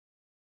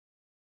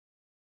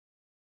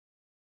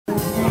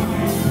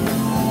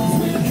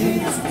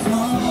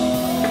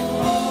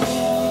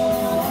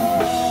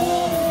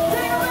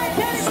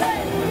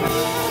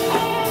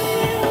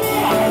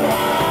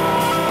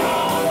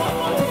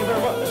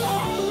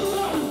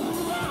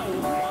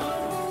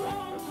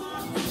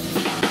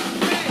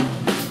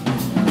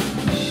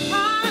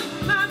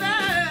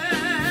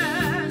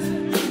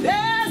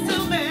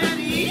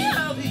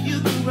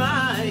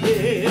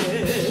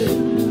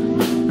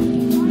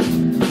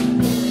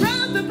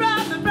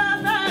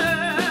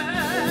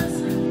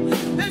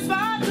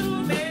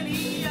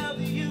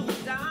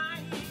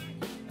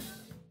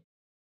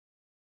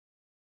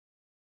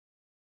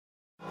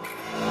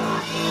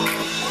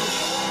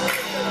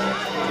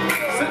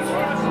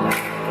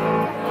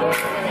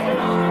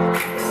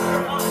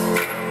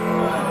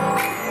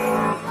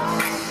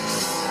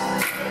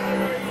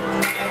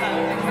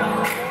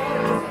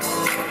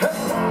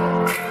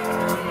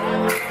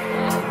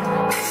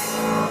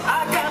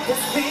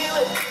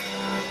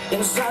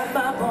inside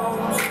my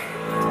bones.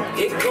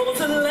 It goes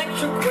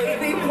electric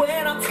wavy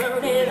when I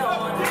turn it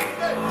on.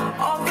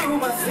 All through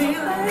my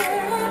feeling,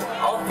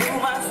 all through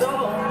my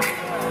soul.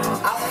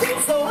 I feel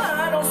so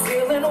high, no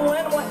ceiling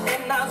when we're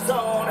in our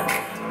zone.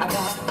 I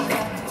got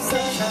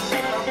sunshine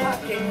in my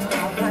pocket,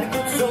 I got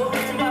good soul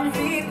in my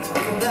feet.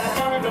 Feel that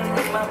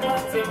heartbeat in my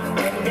pocket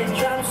when it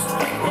drops.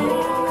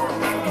 Ooh,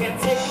 can't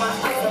take my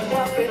eyes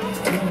off it.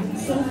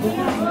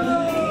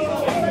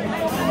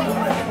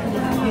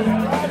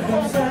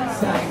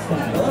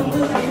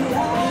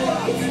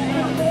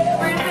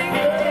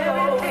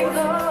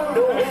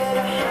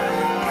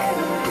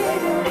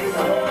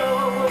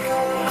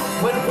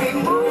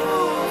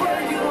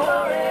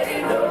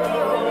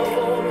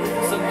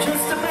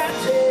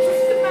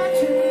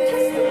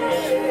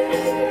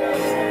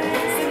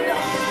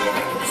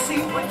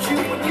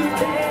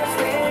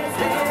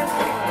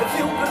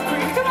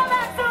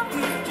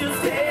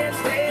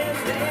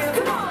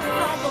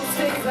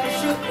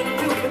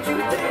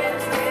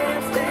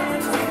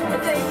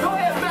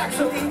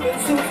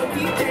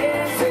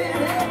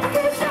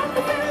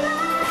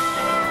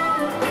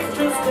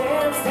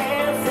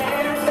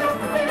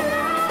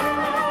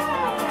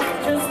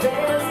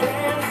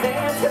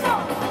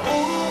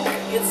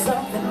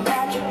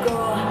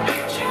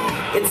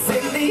 It's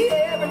in the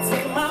air, it's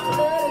in my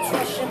blood, it's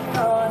rushing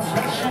on.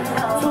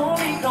 Don't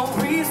need no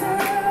reason,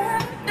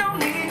 don't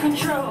need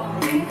control.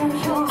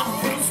 I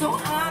feel so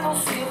high, no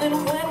ceiling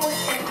when we're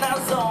in our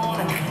zone.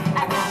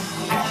 I got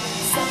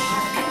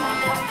sunshine in my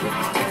pocket,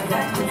 and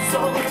that good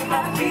soul in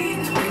my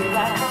feet. Feel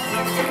like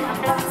heartbeats in my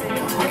pocket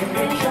when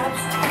it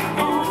drops.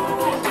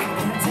 Ooh,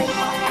 can't take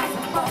my eyes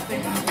off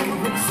it.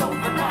 Doing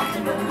something I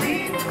can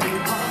believe.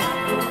 We're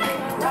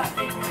gonna rock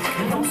it,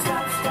 and don't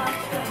stop, stop,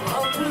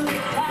 up to the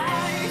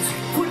lights.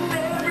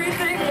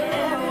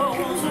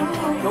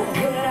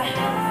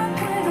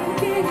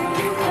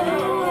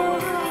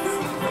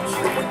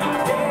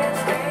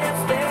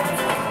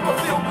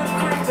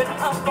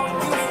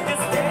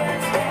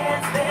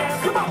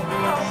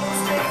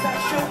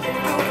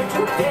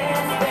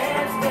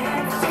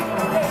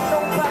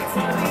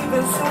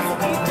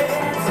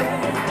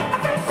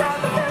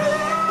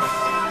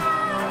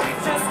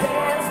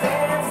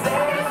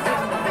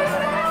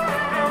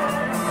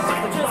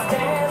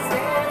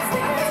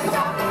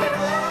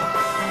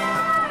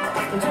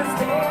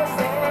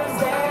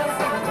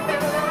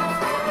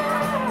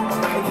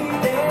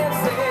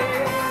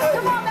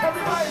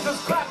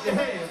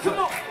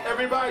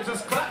 Everybody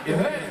just clap your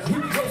hands.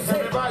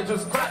 Everybody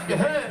just clap your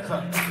hands.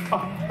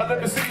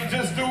 Let me see you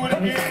just do it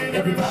again.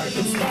 Everybody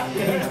just clap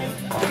your hands.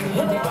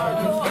 Everybody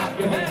just clap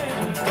your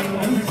hands.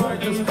 Everybody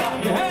just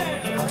clap your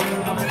hands.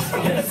 I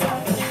can't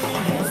stop it.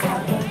 I can't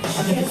stop it.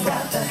 I can't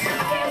stop it.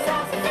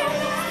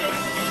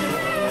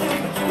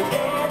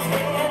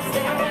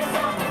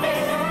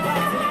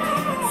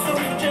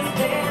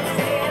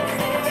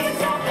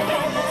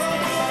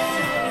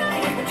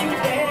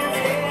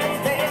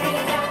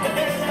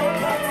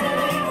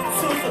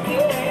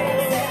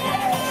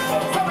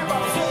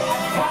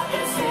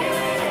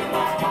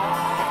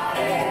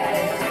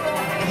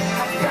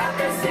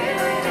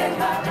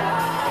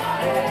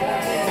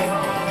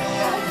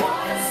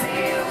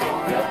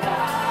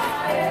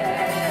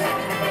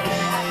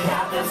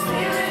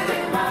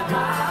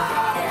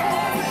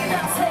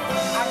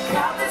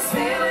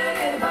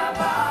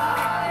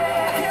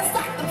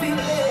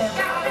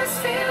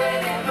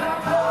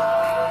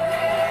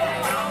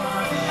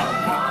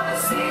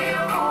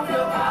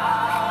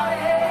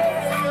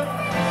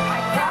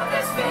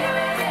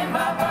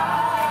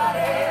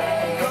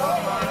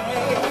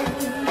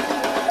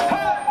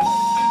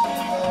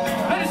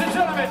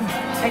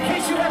 In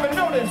case you haven't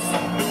noticed,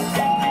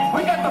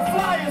 we got the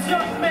flyest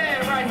young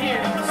man right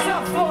here.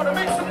 South Florida,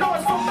 make some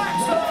noise for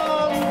Maxim!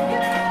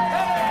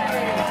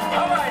 Hey!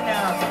 All right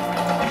now.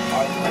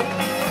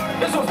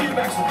 This one's for you,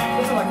 Maxim.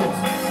 Listen like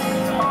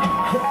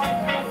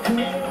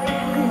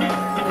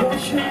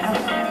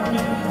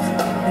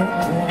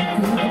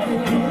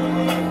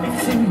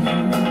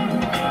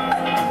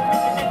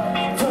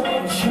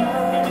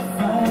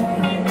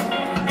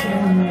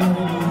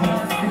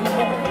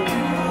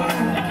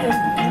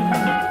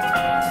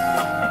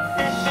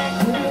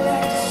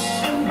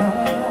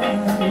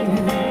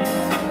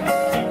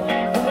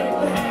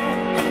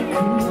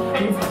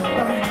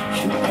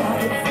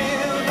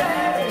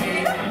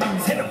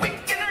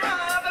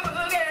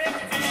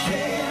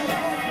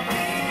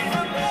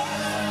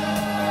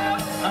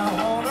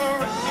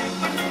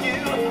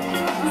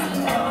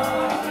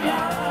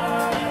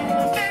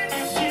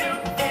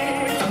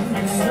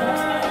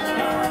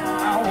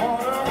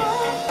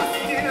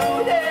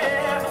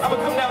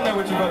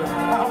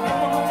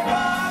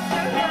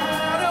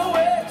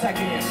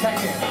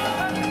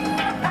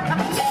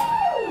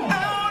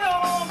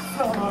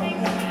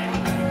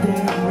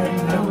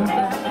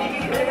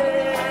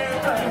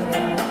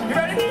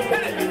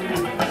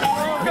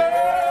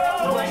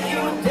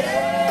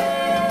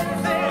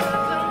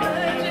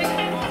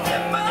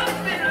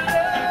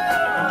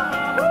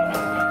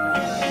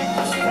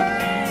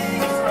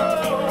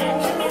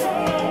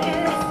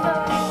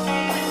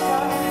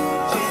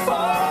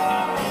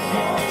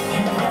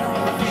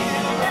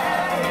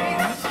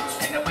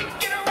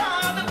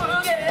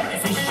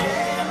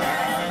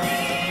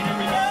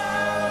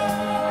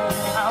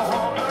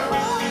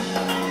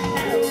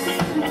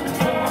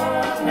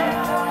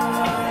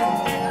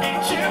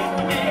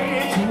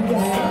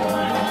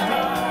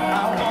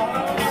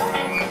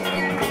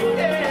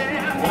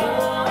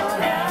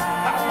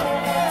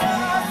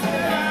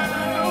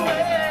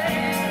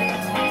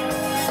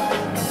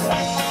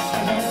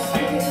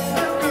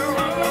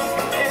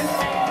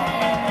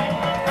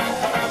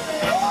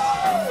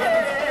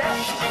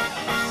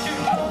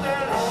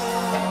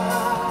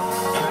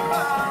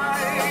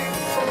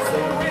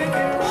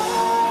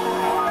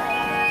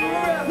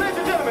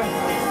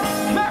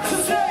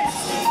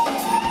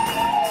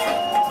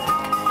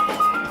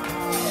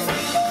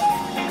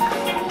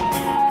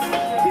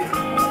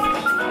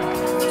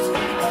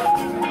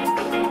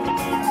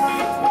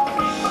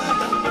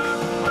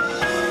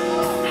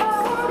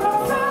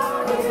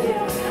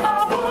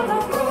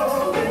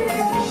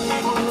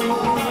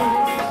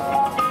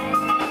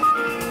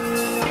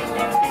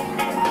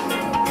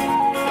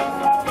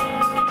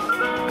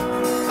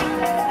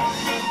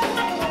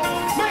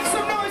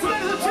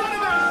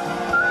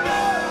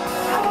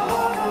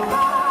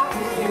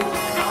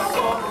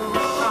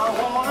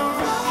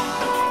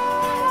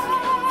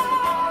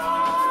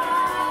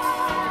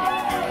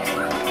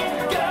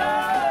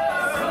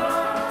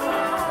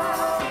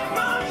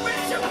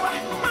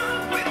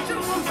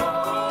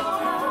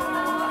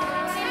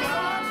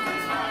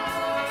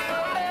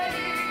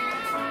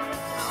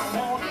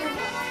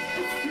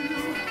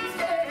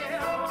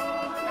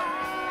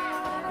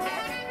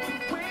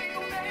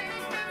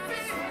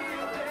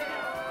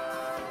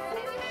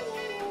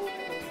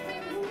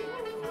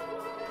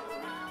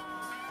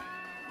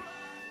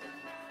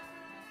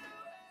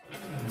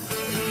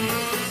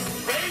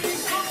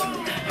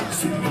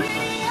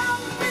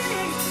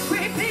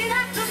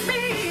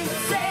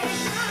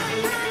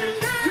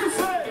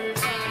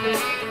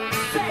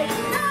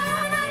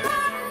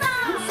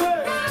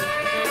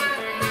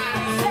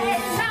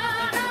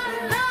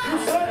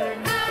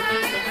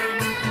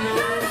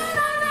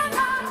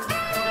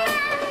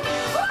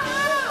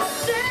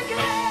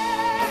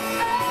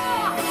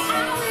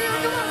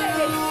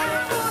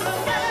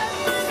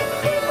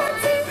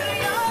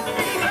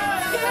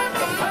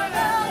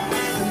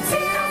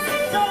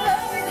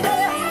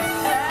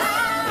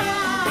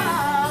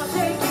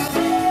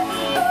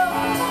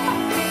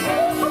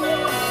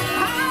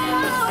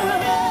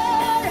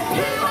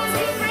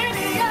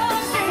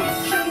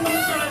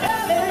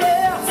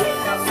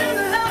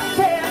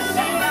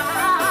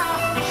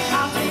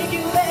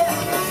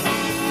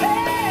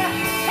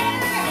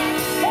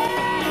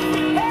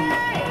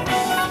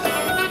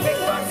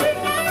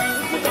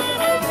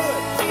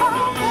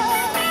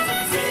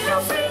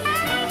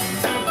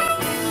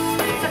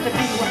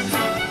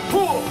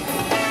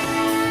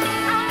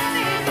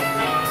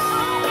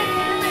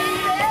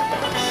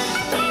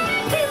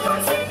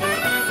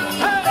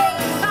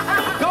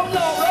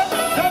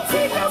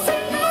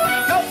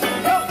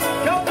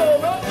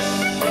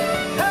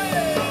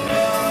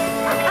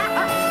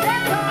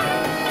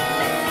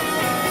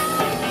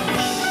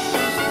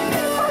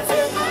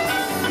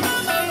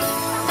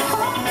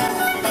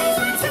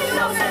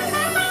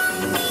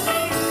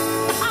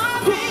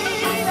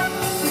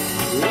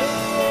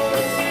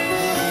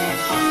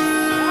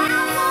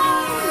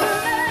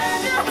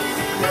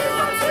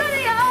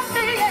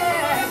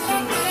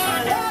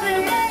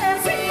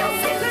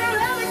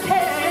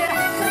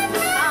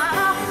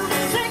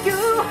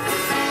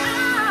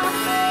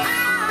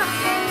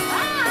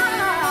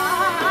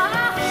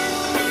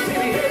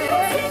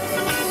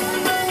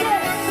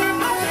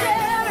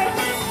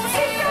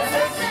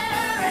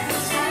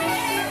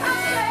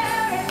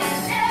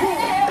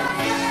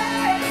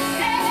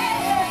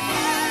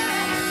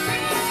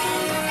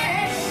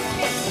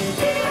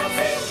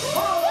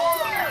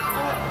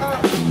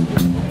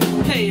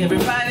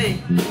Everybody,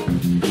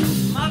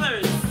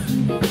 mothers,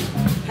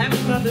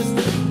 happy Mother's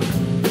Day.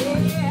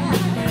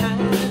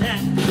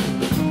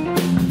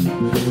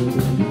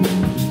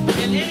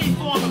 In any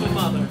form of a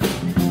mother,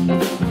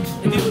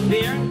 if you were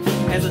there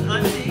as an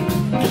auntie,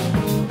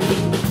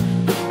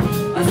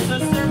 a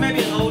sister,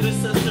 maybe an older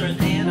sister, an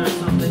aunt or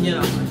something, you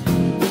know,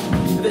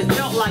 if it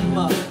felt like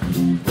mother,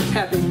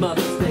 happy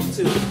Mother's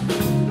Day too.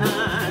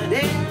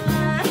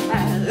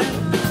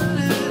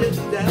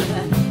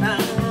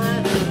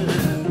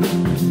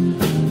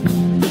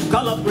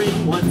 Call a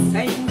ring once,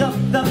 hang up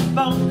the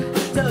phone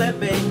to let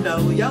me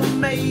know you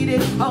made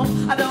it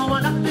home. I don't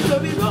want nothing to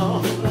be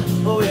wrong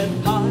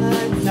with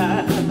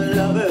part-time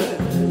lovers.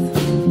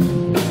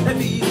 If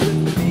he's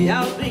with me,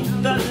 I'll blink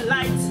the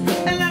lights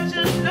and let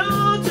you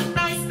know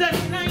tonight's the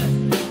night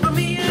for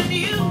me and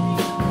you.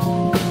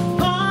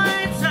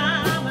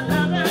 Part-time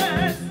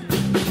lovers,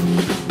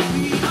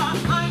 we are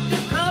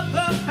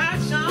undercover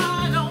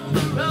passion on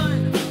the run,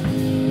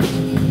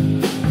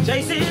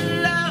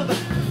 chasing love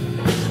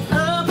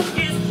up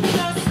against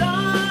the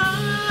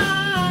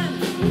sun.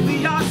 We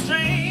are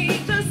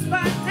strangers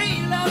by day,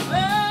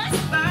 lovers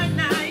by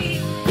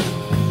night,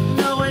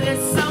 knowing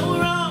it's so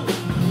wrong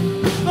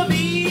for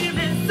me and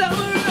it's so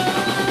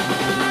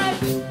right.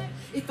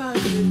 If I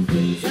knew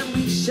things and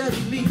we should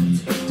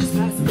meet, just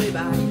pass me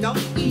by, don't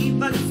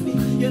even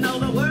speak. You know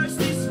the worst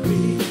is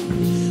free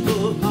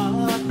for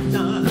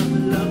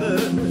part-time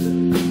lovers.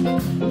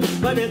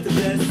 But if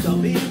there's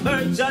some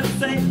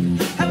emergency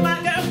and my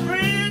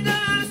girlfriend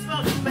does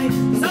for me,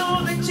 so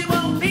that she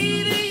won't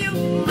be to you,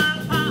 my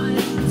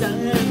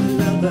part-time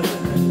lover.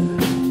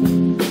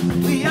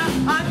 We are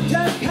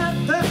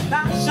undercover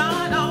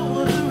passion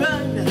on the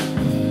run,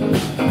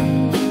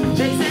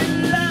 chasing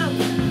love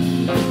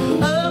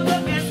up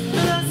against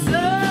the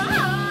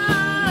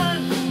sun.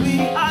 We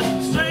are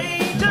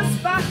strangers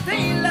by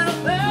day,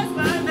 lovers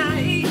by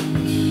night.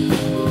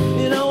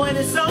 You know when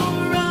it's so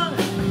wrong,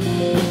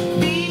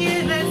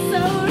 being it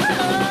so right.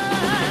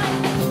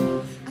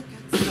 I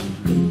got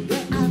something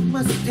that I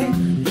must tell.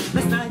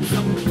 Last night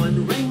someone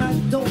rang my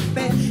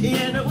doorbell,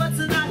 and it was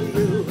not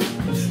you,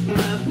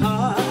 my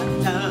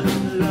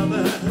part-time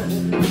lover.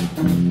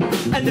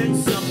 And then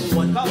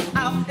someone called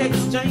out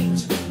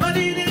exchange, but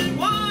he didn't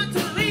want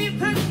to leave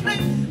his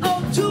name.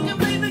 Oh, two can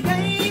play the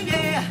game,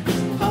 yeah.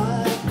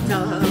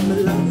 Part-time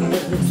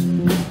lovers,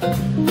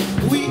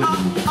 we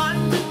are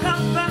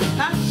undercover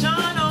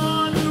passion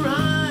on the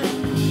run,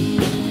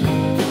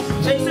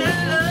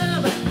 chasing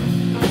love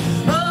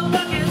up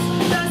against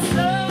the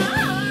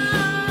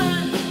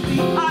sun. We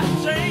are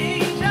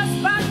strangers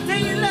by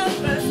day,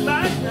 lovers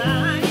by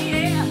night,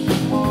 yeah.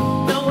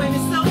 Knowing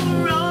it's so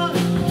wrong,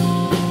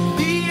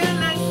 being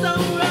like so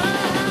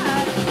right.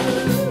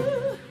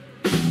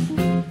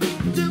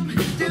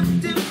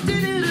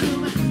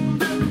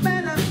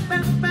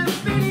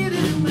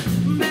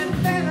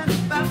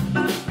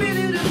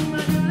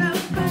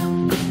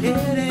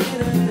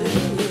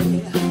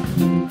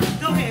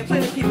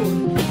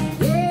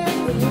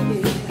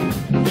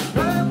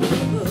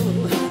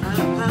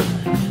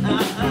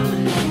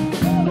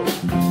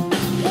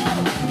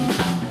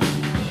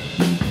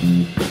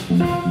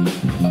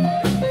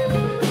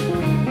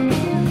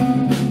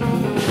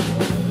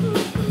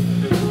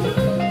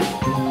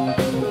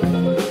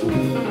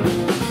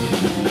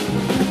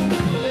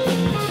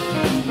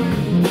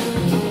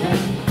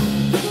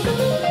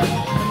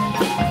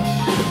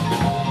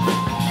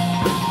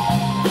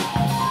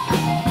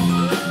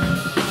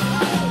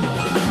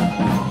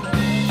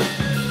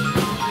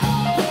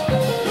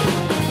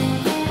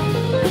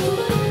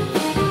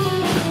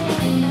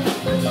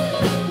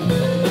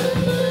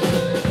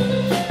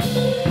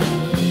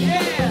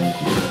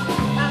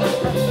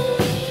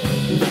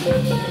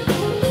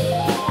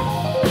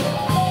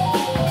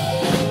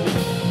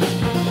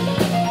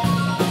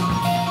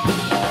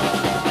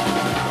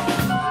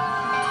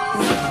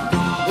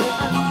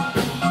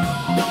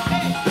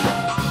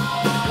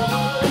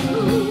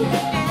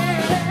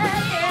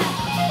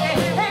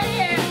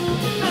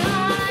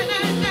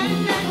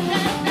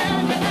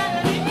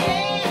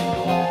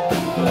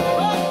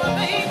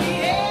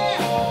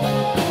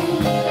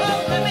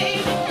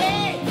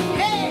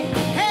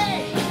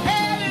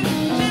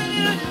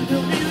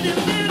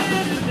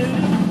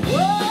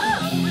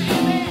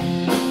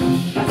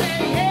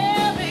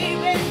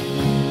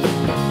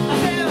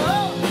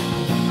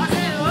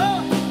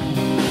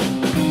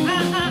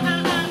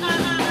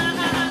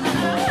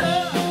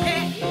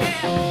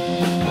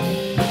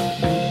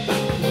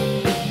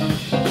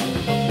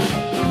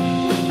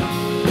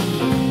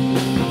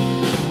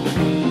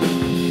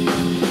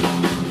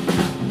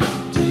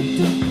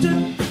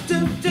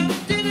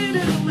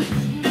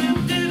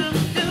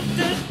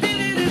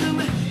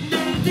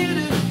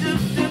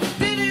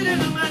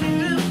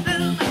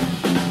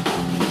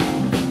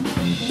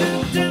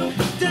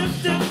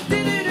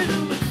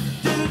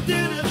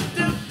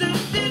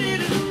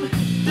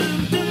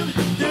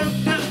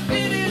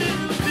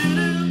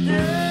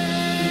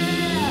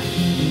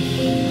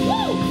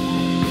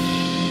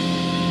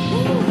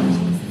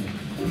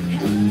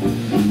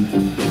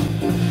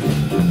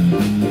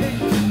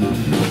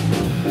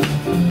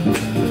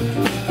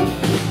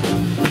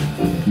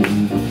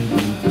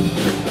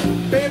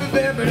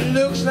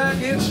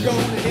 like it's going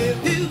to hell.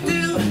 Do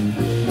do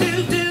do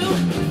do.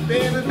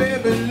 Baby,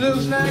 baby,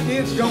 looks like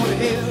it's going to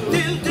hell.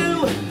 Do do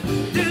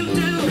do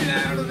do. Get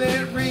out of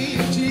that ring,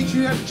 teach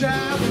you how to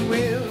jive and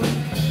well.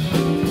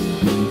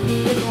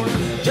 We're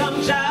gonna jump,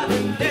 jive,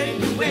 and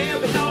then you will.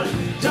 We're gonna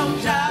jump,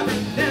 jive,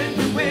 and then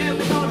you will.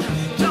 We're gonna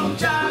jump,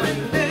 jive,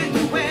 and then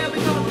you will.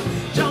 We're gonna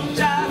jump,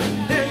 jive,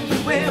 and then you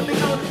will.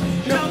 We're gonna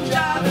jump,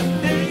 jive, and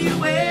then you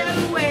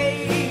will away.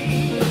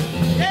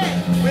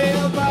 Yeah.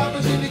 Well,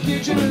 Papa's in the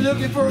kitchen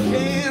looking for a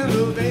can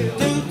of ale.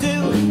 Do do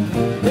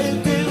do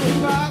do.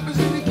 Papa's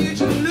in the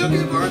kitchen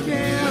looking for a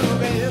can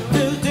of ale.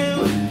 Do do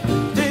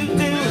do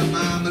do. Well,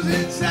 Mama's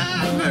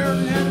inside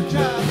learning how to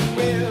jive and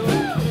well.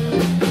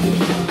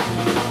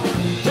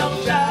 Jump,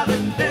 jive,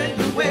 and then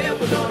you will.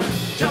 We're gonna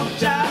jump,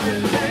 jive,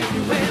 and then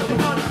you will.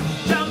 We're gonna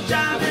jump,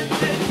 jive, and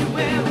then you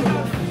will. We're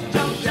gonna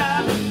jump,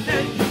 jive, and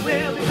then you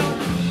will. We're gonna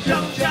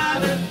jump,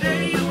 jive, and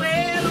then you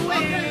will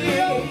away.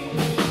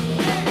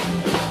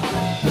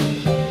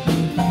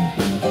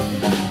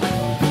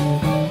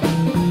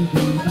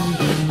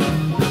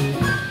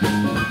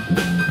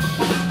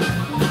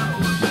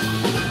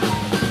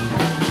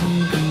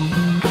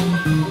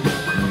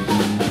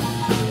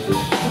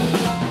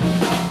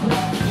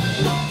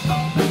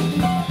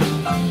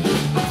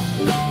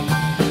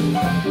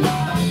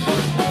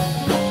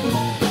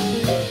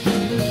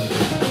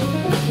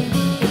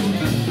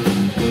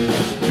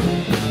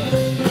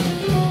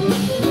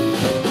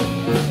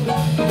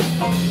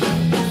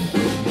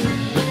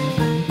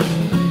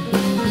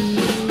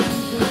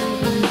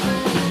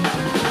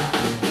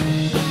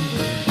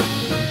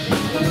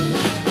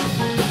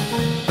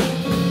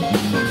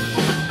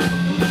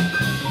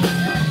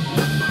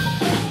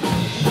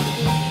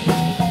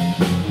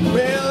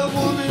 Well, a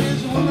woman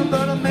is a woman,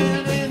 but a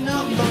man ain't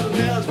nothing but a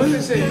man. That's what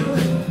they say. A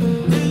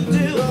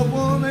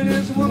woman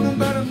is a woman,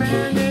 but a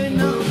man ain't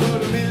nothing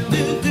but a man.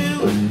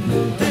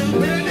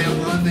 Well, there's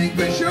one thing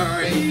for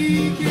sure,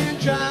 he can't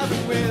jive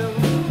as well.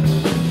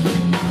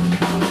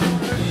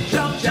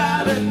 Jump,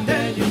 jive, and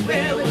then you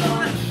will. We're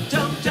gonna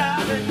jump,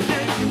 jive, and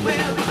then you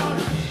will. We're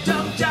gonna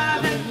jump,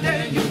 jive, and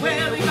then you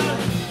will. We're gonna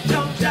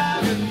jump,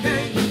 jive, and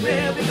then you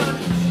will. We're gonna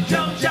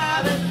jump,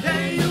 jive, and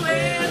then you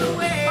will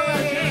away.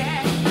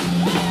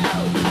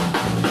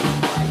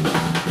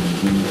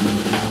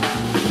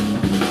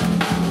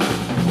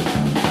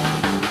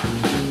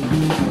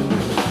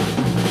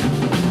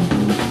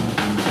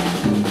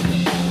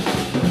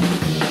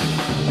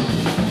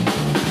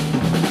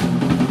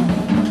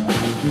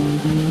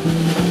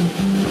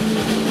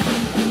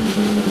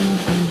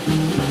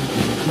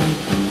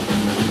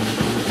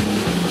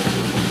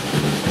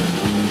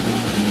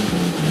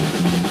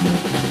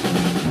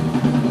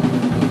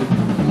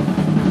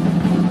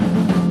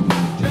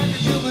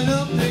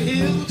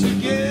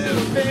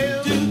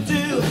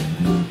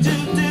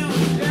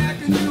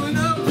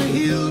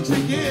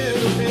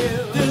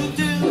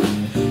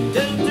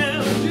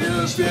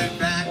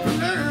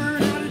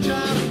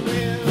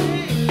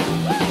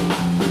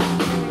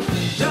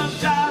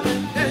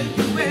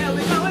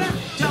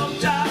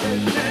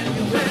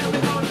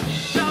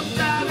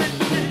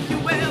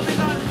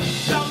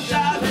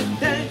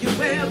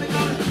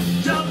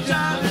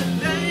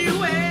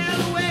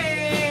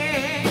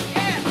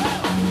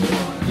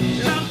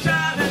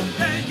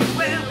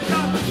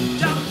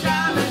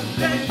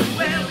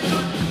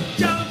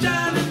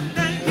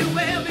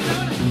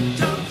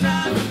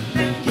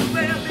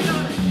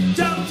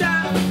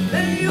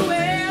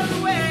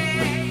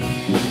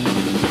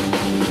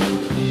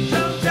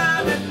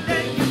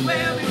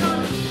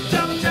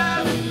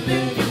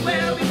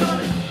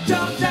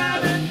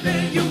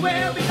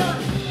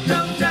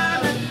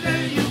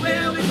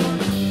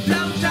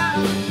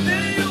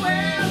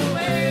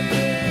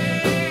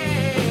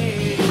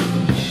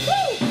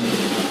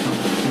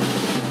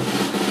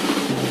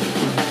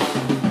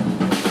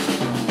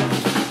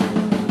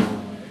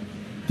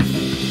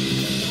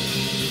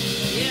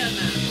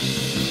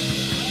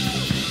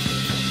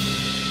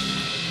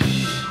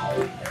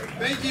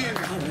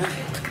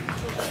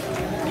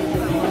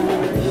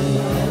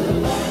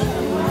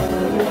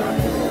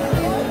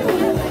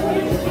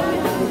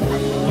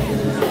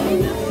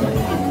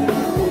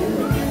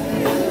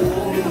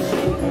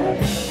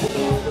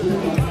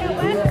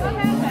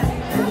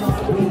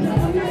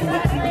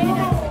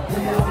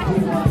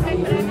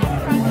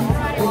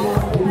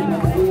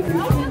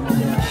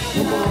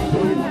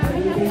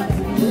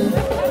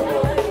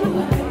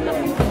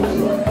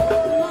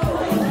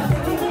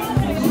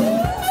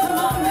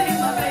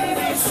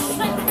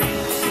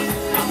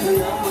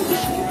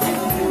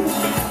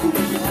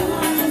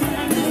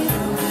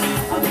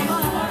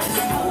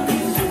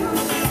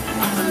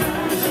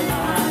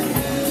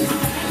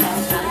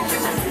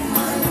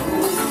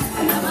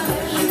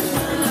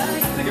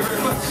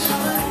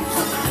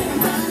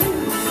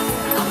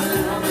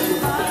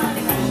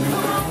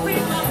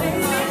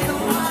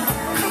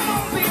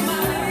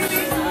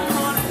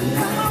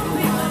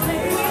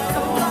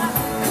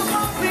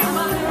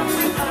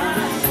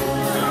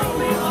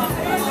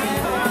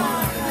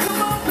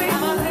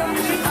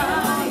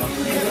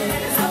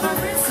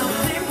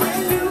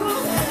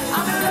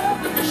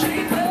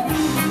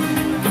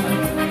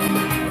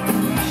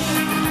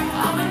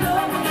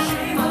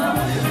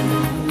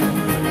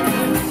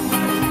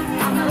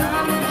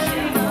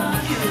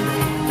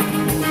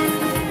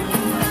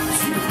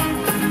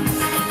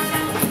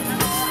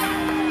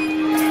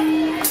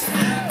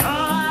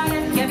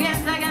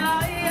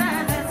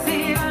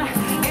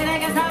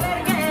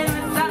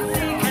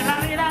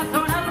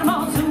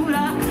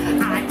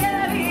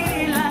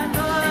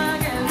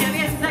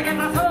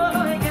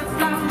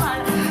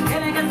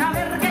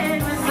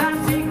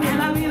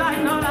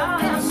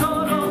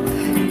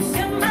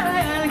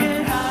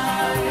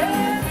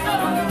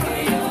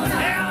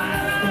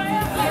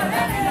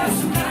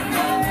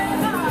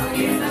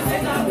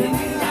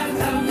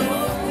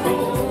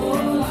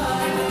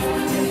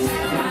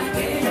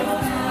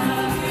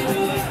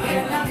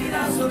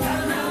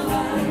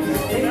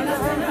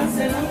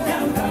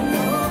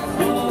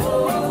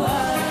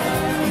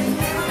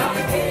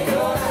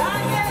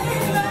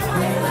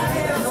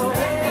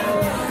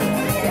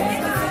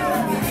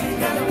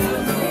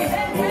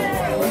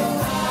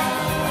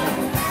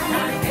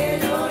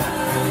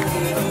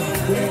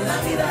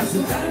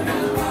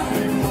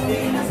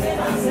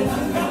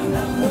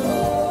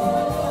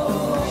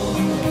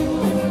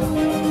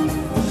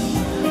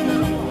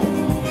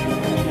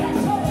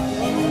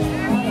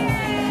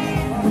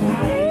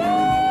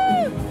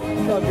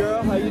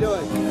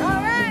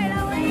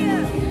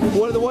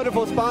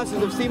 wonderful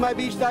sponsors of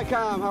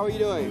SeeMyBeach.com. How are you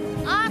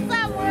doing?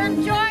 Awesome, we're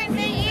enjoying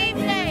the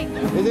evening.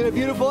 Isn't it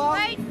beautiful out?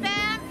 Great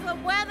bands, the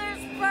weather's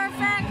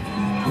perfect.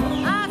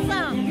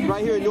 Awesome.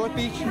 Right here in North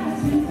Beach,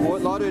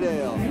 Fort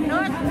Lauderdale.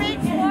 North Beach,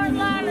 Fort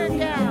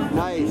Lauderdale.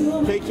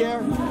 Nice. Take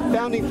care.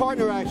 Founding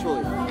partner,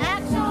 actually.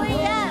 Actually,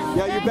 yes.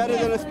 Yeah, you're better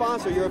than a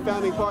sponsor. You're a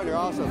founding partner.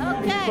 Awesome.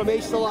 Okay. From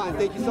H Salon.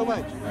 Thank you so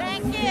much.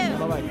 Thank you.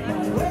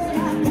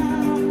 Bye-bye.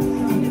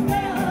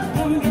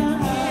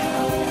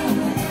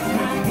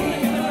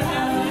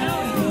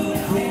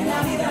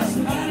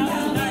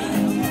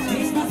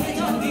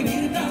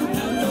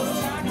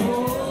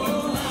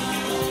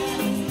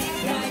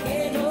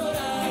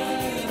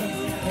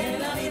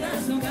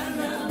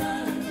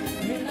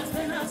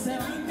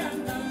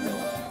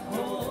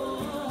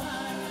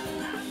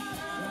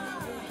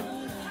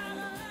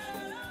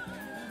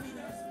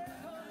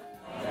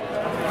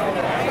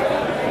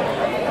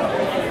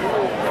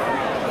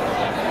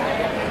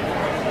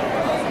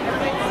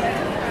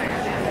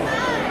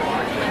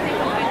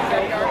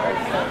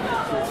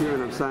 Here,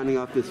 and I'm signing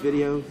off this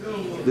video.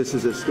 This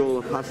is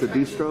Escola Pasta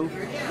Bistro,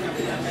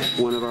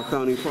 one of our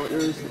founding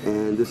partners,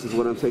 and this is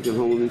what I'm taking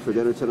home with me for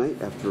dinner tonight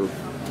after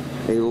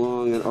a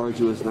long and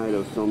arduous night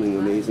of filming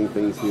amazing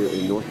things here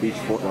in North Beach,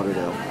 Fort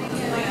Lauderdale.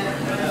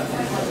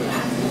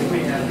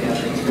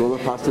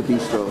 Escola Pasta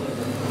Bistro.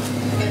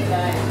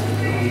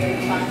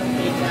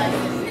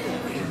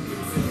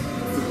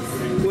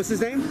 What's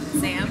his name?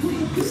 Sam.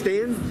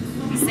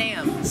 Stan?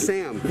 Sam.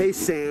 Sam. Hey,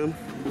 Sam.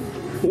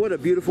 What a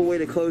beautiful way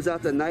to close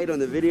out the night on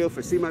the video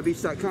for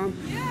SeeMyBeach.com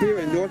here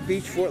in North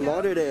Beach, Fort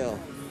Lauderdale.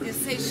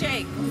 Just say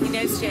shake. You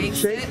know shake.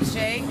 Shake? Sit,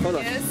 shake. Hold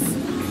on. Yes.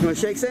 You want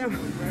to shake, Sam?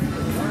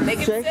 Make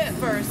him Shake. sit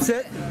first.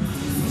 Sit.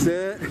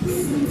 Sit.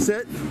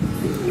 Sit.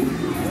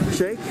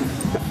 Shake.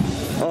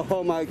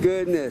 Oh my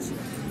goodness.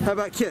 How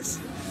about kiss?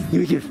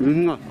 You kiss.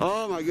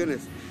 Oh my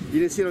goodness. You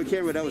didn't see it on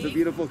camera. That was a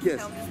beautiful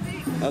kiss.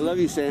 I love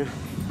you, Sam.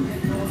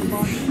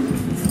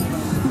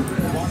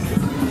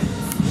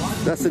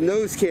 That's the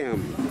nose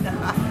cam.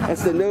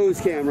 That's the nose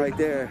cam right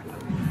there.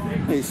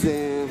 Hey,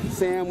 Sam.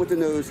 Sam with the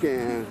nose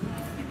cam.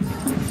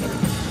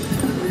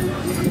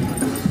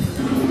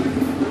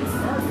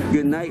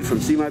 Good night from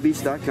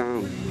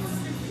SeeMyBeach.com.